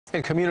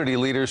And community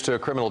leaders to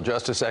criminal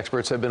justice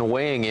experts have been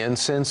weighing in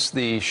since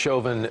the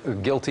Chauvin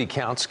guilty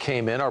counts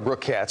came in. Our Brooke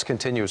Katz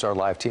continues our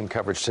live team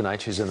coverage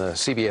tonight. She's in the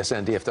CBS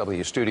and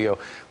DFW studio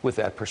with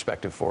that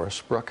perspective for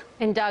us. Brooke?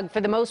 And Doug,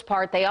 for the most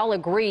part, they all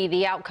agree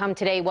the outcome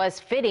today was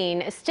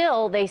fitting.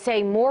 Still, they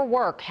say more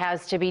work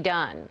has to be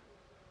done.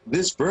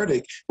 This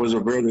verdict was a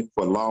verdict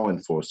for law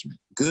enforcement,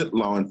 good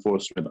law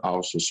enforcement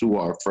officers who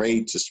are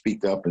afraid to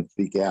speak up and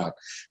speak out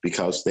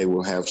because they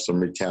will have some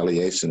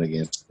retaliation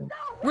against them.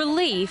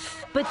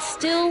 Relief, but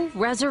still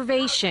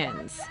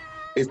reservations.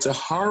 It's a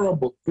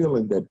horrible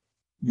feeling that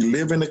you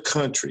live in a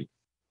country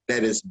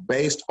that is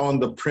based on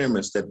the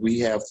premise that we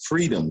have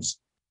freedoms,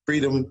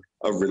 freedom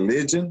of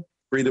religion,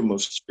 freedom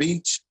of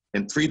speech,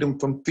 and freedom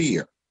from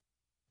fear.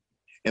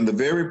 And the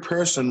very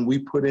person we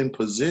put in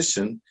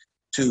position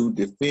to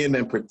defend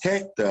and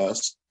protect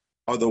us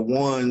are the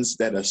ones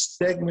that a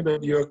segment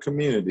of your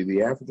community,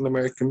 the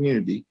African-American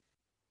community,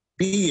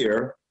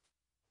 fear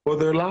for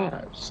their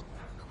lives.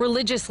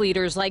 Religious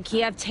leaders like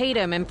Kiev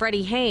Tatum and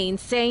Freddie Haynes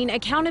saying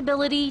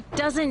accountability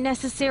doesn't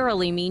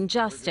necessarily mean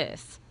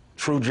justice.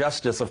 True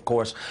justice, of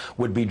course,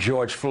 would be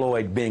George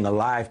Floyd being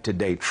alive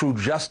today. True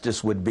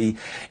justice would be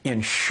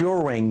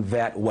ensuring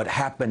that what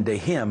happened to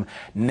him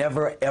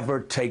never, ever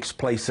takes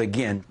place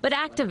again. But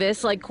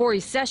activists like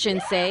Corey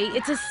Sessions say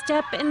it's a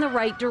step in the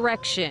right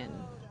direction.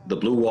 The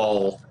blue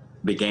wall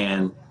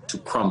began to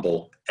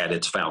crumble at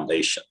its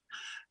foundation.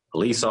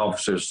 Police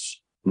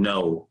officers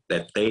know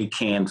that they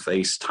can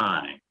face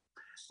time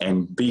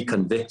and be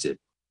convicted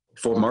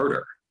for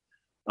murder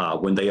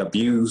when they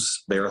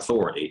abuse their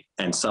authority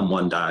and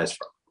someone dies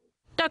from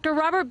it. Dr.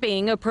 Robert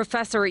Bing, a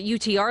professor at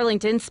UT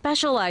Arlington,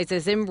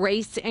 specializes in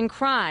race and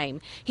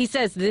crime. He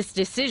says this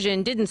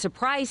decision didn't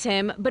surprise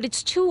him, but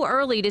it's too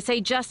early to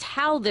say just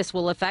how this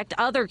will affect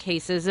other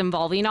cases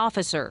involving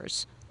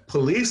officers.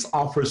 Police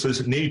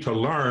officers need to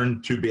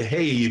learn to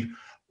behave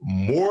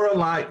more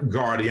like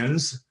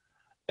guardians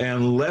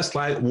and less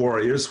like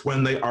warriors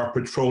when they are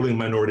patrolling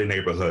minority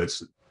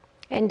neighborhoods.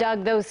 And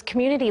Doug, those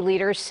community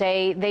leaders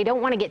say they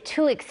don't want to get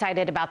too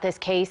excited about this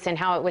case and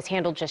how it was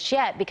handled just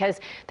yet,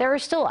 because there are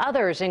still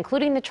others,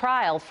 including the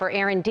trial for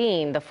Aaron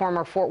Dean, the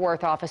former Fort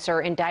Worth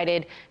officer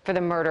indicted for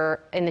the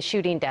murder in the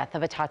shooting death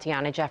of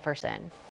Tatiana Jefferson.